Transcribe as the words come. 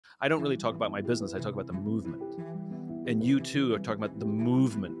I don't really talk about my business. I talk about the movement. And you too are talking about the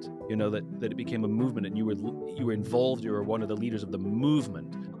movement, that it became a movement, and you were involved, you were one of the leaders of the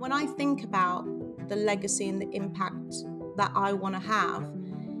movement. When I think about the legacy and the impact that I want to have,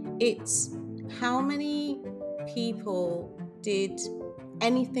 it's how many people did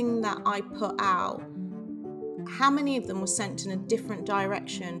anything that I put out, how many of them were sent in a different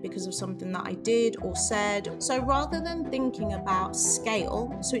direction because of something that I did or said. So rather than thinking about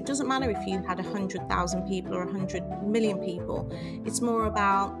scale, so it doesn't matter if you had 100,000 people or 100 million people, it's more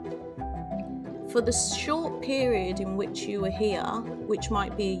about, for the short period in which you were here, which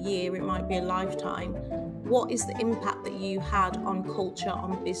might be a year, it might be a lifetime, what is the impact that you had on culture,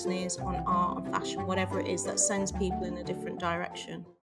 on business, on art, on fashion, whatever it is that sends people in a different direction?